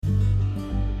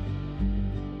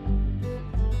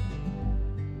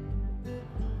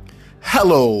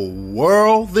Hello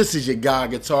world, this is your guy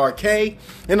Guitar K,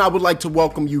 and I would like to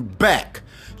welcome you back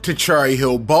to Cherry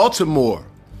Hill, Baltimore.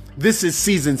 This is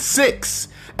season 6,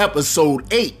 episode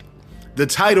 8. The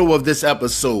title of this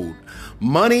episode,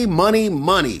 Money, Money,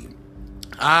 Money.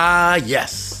 Ah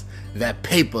yes, that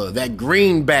paper, that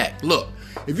greenback. Look,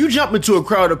 if you jump into a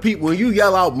crowd of people and you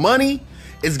yell out money,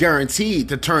 it's guaranteed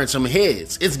to turn some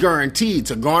heads. It's guaranteed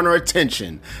to garner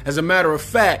attention. As a matter of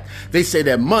fact, they say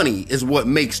that money is what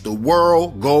makes the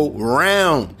world go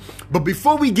round. But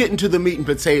before we get into the meat and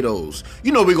potatoes,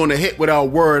 you know we're going to hit with our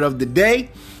word of the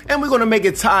day, and we're going to make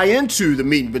it tie into the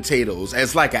meat and potatoes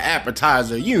as like an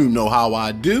appetizer. You know how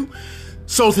I do.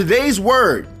 So today's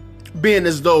word, being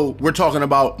as though we're talking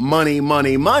about money,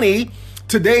 money, money,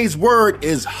 today's word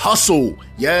is hustle.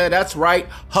 Yeah, that's right,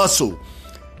 hustle.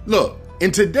 Look,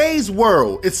 in today's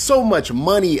world, it's so much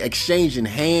money exchanging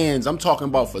hands. I'm talking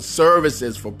about for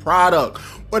services, for product,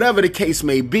 whatever the case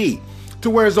may be. To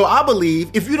where as though I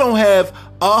believe if you don't have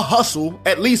a hustle,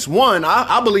 at least one,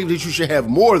 I believe that you should have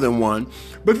more than one.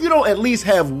 But if you don't at least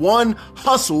have one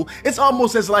hustle, it's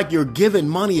almost as like you're giving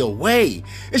money away.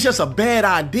 It's just a bad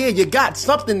idea. You got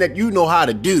something that you know how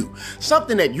to do,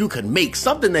 something that you could make,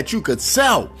 something that you could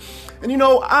sell. And you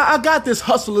know, I got this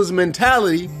hustler's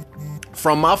mentality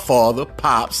from my father,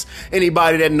 Pops.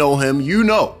 Anybody that know him, you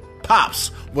know, Pops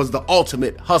was the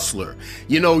ultimate hustler.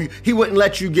 You know, he wouldn't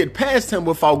let you get past him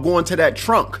without going to that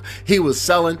trunk. He was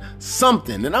selling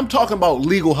something. And I'm talking about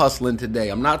legal hustling today.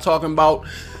 I'm not talking about,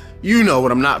 you know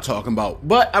what I'm not talking about.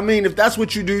 But I mean, if that's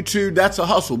what you do too, that's a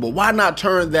hustle. But why not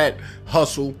turn that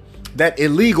hustle, that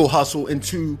illegal hustle,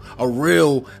 into a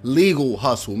real legal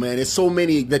hustle, man? There's so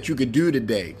many that you could do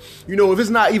today. You know, if it's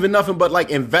not even nothing but like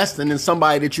investing in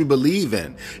somebody that you believe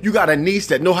in. You got a niece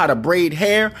that know how to braid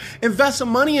hair, invest some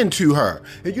money into her.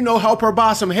 And, you know, help her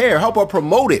buy some hair, help her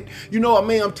promote it. You know what I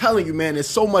mean? I'm telling you, man, there's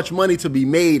so much money to be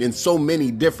made in so many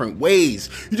different ways.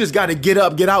 You just got to get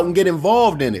up, get out, and get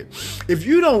involved in it. If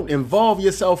you don't involve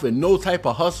yourself in no type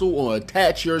of hustle or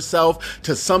attach yourself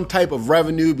to some type of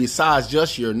revenue besides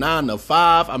just your 9 to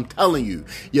 5, I'm telling you,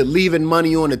 you're leaving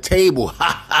money on the table.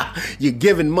 You're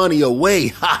giving money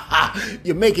away.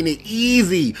 You're making it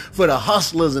easy for the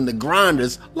hustlers and the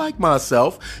grinders like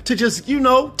myself to just, you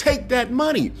know, take that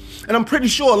money. And I'm pretty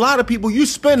sure a lot of people, you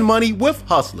spend money with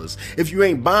hustlers. If you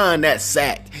ain't buying that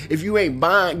sack, if you ain't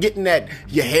getting that,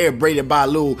 your hair braided by a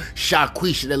little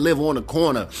Shaquisha that live on the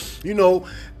corner, you know,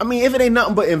 I mean, if it ain't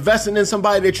nothing but investing in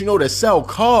somebody that you know that sell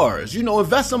cars, you know,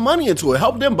 invest some money into it.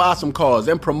 Help them buy some cars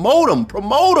and promote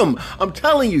them. I'm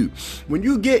telling you, when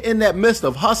you get in that midst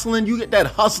of hustling, you get that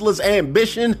hustler's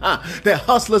ambition, that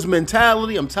hustler's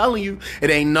mentality. I'm telling you,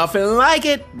 it ain't nothing like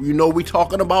it. You know, we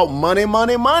talking about money,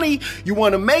 money, money. You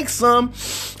want to make some,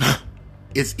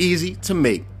 it's easy to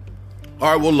make.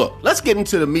 All right, well, look, let's get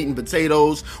into the meat and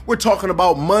potatoes. We're talking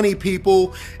about money,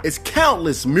 people. It's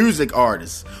countless music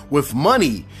artists with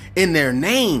money in their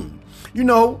name. You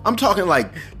know, I'm talking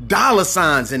like dollar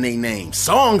signs in their name,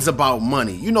 songs about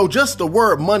money. You know, just the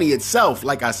word money itself,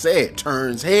 like I said,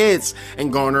 turns heads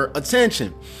and garner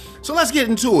attention. So let's get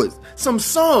into it. Some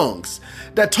songs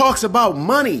that talks about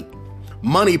money.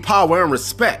 Money, Power, and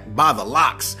Respect by The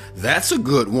Lox. That's a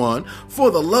good one. For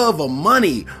the Love of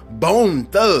Money, Bone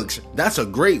Thugs. That's a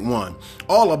great one.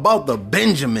 All About the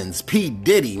Benjamins, P.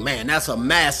 Diddy. Man, that's a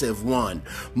massive one.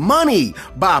 Money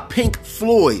by Pink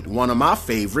Floyd, one of my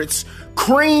favorites.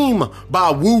 Cream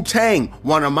by Wu-Tang,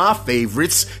 one of my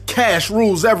favorites. Cash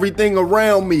Rules Everything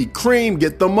Around Me. Cream,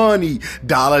 Get the Money.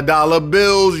 Dollar Dollar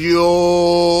Bills,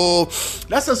 yo.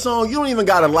 That's a song you don't even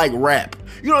gotta like rap.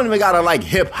 You don't even gotta like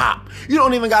hip hop. You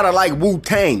don't even gotta like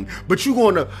Wu-Tang, but you're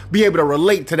gonna be able to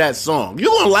relate to that song.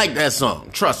 You're gonna like that song,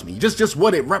 trust me. Just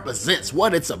what it represents,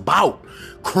 what it's about.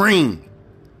 Cream.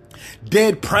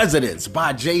 Dead Presidents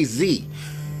by Jay-Z.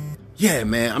 Yeah,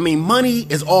 man. I mean, money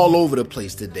is all over the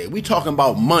place today. We talking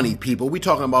about money, people. We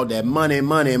talking about that money,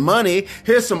 money, money.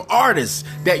 Here's some artists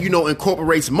that, you know,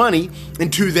 incorporates money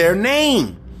into their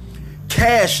name.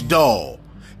 Cash Doll,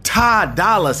 Ty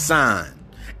Dolla $ign,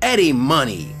 Eddie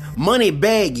Money,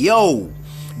 Moneybagg Yo,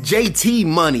 JT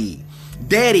Money,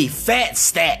 Daddy Fat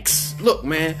Stacks. Look,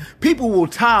 man, people will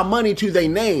tie money to their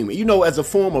name, you know, as a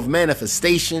form of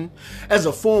manifestation, as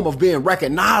a form of being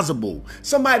recognizable.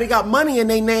 Somebody got money in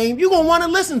their name, you're going to want to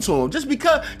listen to them just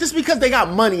because they got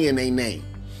money in their name.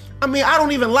 I mean, I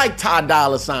don't even like Ty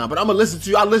Dolla $ign, but I'm going to listen to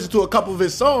you. I listened to a couple of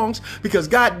his songs because,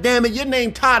 God damn it, your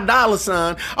name Ty Dolla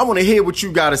 $ign. I want to hear what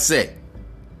you got to say.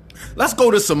 Let's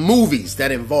go to some movies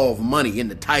that involve money in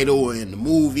the title or in the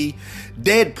movie.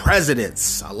 Dead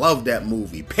Presidents. I love that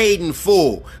movie. Paid in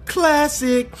Full.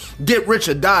 Classic. Get Rich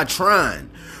or Die Trying.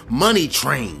 Money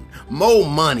Train. more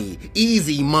money,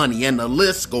 easy money, and the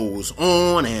list goes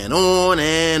on and on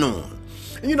and on.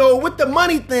 And with the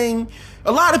money thing,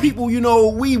 a lot of people,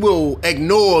 we will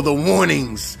ignore the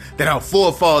warnings that our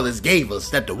forefathers gave us,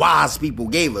 that the wise people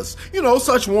gave us.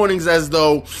 Such warnings as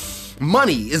though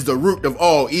money is the root of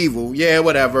all evil. Yeah,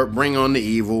 whatever. Bring on the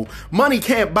evil. Money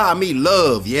can't buy me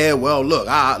love. Yeah, well,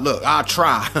 I'll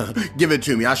try. Give it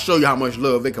to me. I'll show you how much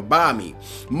love it could buy me.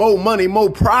 More money, more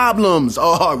problems.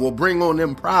 Oh, well, bring on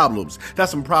them problems.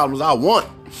 That's some problems I want.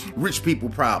 Rich people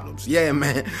problems. Yeah,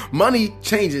 man. Money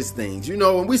changes things,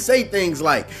 and we say things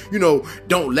like,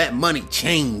 don't let money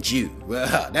change you.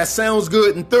 Well, that sounds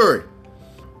good in theory.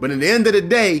 But at the end of the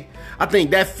day, I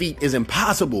think that feat is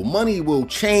impossible. Money will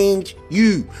change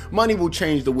you. Money will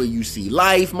change the way you see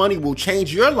life. Money will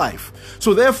change your life.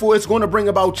 So therefore, it's going to bring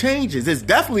about changes. It's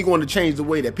definitely going to change the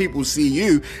way that people see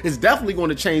you. It's definitely going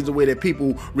to change the way that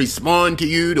people respond to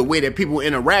you, the way that people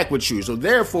interact with you. So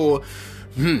therefore,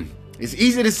 it's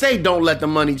easy to say don't let the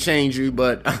money change you,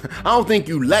 but I don't think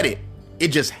you let it. It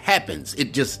just happens.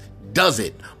 It just does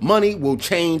it. Money will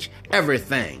change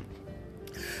everything.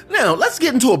 Now, let's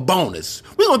get into a bonus.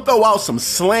 We're going to throw out some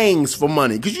slangs for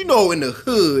money. Because in the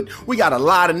hood, we got a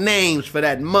lot of names for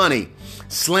that money.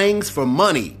 Slangs for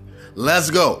money. Let's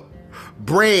go.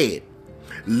 Bread,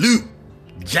 loot,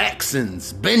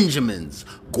 Jacksons, Benjamins,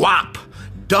 guap,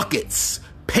 ducats,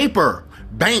 paper,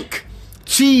 bank,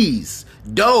 cheese,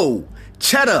 dough,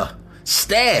 cheddar,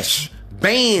 stash,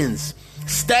 bands,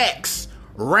 stacks,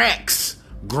 racks,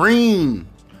 green,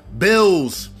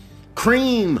 bills,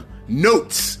 cream,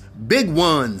 notes, big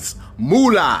ones,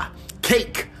 moolah,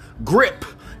 cake, grip,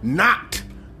 knot,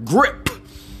 grip,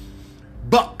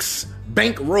 bucks,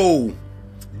 bankroll,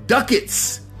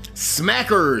 ducats,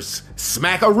 smackers,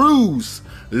 smackaroos,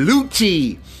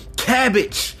 Lucci,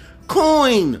 cabbage,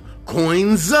 coin,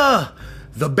 coinza,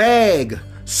 the bag,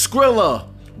 Skrilla,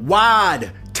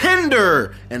 wad,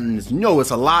 tender, and it's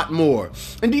a lot more.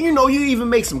 And do you even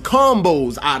make some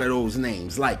combos out of those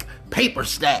names, like paper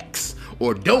stacks,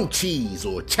 or dough cheese,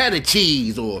 or cheddar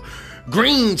cheese, or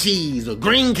green cheese, or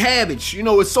green cabbage.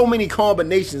 It's so many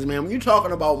combinations, man. When you're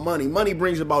talking about money, money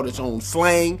brings about its own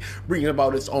slang, brings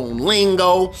about its own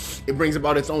lingo, it brings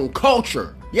about its own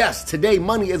culture. Yes, today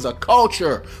money is a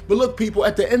culture. But look, people,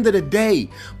 at the end of the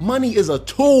day, money is a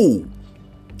tool.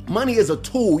 Money is a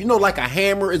tool. Like a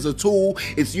hammer is a tool.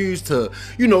 It's used to,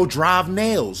 drive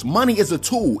nails. Money is a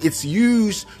tool. It's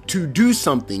used to do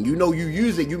something. You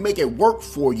use it. You make it work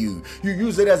for you. You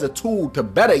use it as a tool to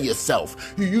better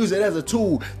yourself. You use it as a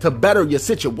tool to better your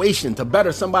situation, to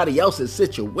better somebody else's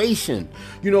situation.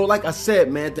 Like I said,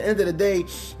 man, at the end of the day,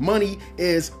 money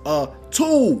is a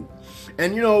tool.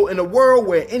 And, in a world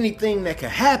where anything that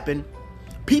can happen,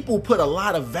 people put a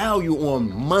lot of value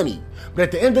on money. But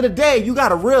at the end of the day, you got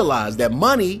to realize that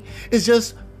money is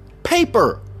just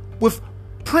paper with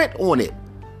print on it.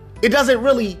 It doesn't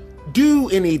really do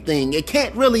anything. It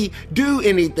can't really do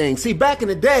anything. See, back in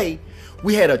the day,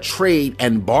 we had a trade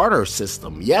and barter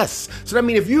system. Yes. So that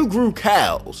means if you grew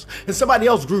cows and somebody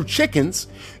else grew chickens,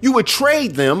 you would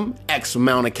trade them X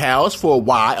amount of cows for a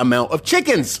Y amount of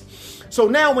chickens. So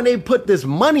now when they put this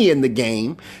money in the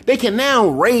game, they can now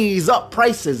raise up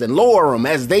prices and lower them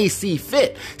as they see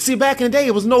fit. See, back in the day,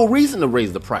 it was no reason to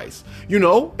raise the price.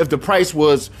 If the price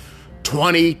was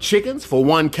 20 chickens for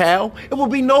one cow, it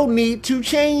would be no need to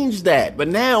change that. But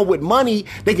now with money,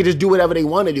 they can just do whatever they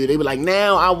want to do. They be like,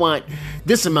 now I want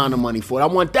this amount of money for it. I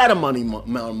want that amount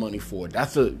of money for it.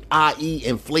 That's i.e.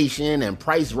 inflation and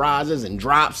price rises and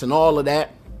drops and all of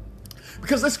that.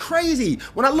 Because it's crazy.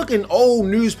 When I look in old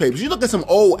newspapers, you look at some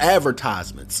old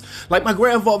advertisements. Like my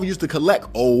grandfather used to collect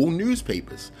old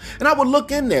newspapers. And I would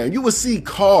look in there and you would see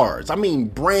cars.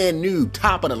 Brand new,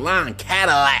 top of the line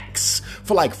Cadillacs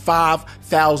for like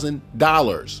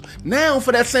 $5,000. Now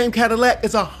for that same Cadillac,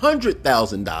 it's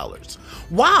 $100,000.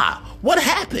 Why? What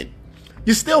happened?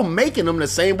 You're still making them the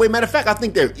same way. Matter of fact, I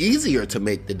think they're easier to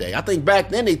make today. I think back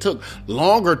then they took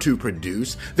longer to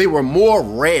produce. They were more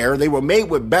rare. They were made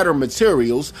with better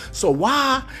materials. So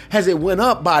why has it went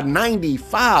up by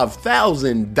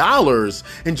 $95,000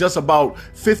 in just about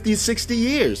 50, 60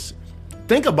 years?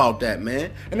 Think about that,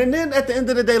 man. And then at the end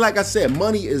of the day, like I said,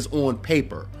 money is on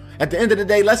paper. At the end of the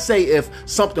day, let's say if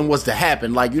something was to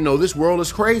happen, like, this world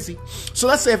is crazy. So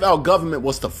let's say if our government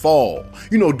was to fall,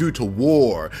 due to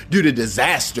war, due to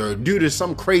disaster, due to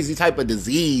some crazy type of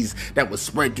disease that was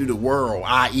spread through the world,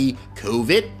 i.e.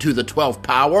 COVID to the 12th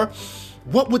power,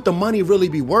 what would the money really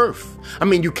be worth?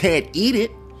 You can't eat it.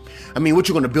 I mean, what,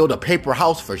 you're going to build a paper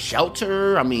house for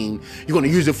shelter? I mean, you're going to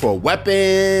use it for a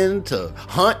weapon, to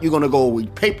hunt? You're going to go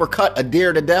paper cut a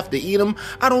deer to death to eat them?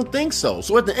 I don't think so.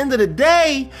 So at the end of the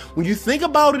day, when you think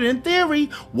about it in theory,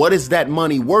 what is that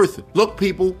money worth? Look,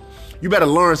 people, you better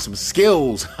learn some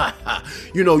skills.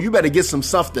 You better get some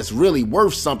stuff that's really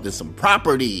worth something, some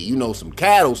property, some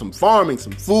cattle, some farming,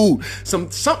 some food,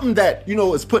 something that,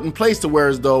 is put in place to where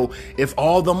as though if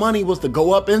all the money was to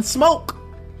go up in smoke,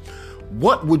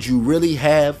 what would you really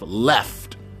have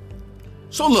left?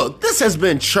 So look, this has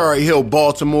been Cherry Hill,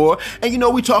 Baltimore,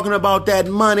 and we talking about that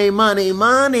money,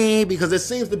 because it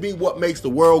seems to be what makes the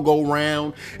world go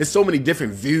round. There's so many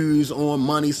different views on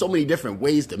money, so many different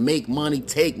ways to make money,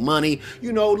 take money.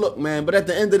 Look, man, but at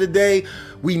the end of the day,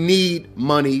 we need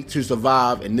money to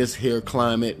survive in this here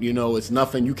climate. It's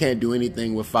nothing, you can't do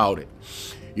anything without it.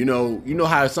 You know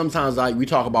how sometimes we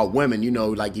talk about women,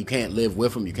 like you can't live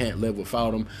with them, you can't live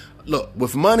without them. Look,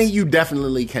 with money, you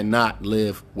definitely cannot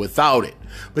live without it.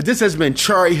 But this has been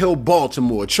Cherry Hill,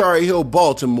 Baltimore. Cherry Hill,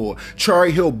 Baltimore.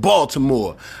 Cherry Hill,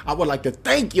 Baltimore. I would like to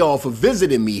thank y'all for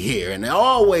visiting me here. And I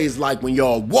always like when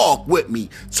y'all walk with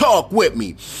me, talk with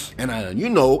me. And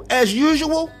as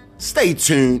usual, stay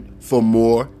tuned for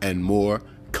more and more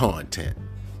content.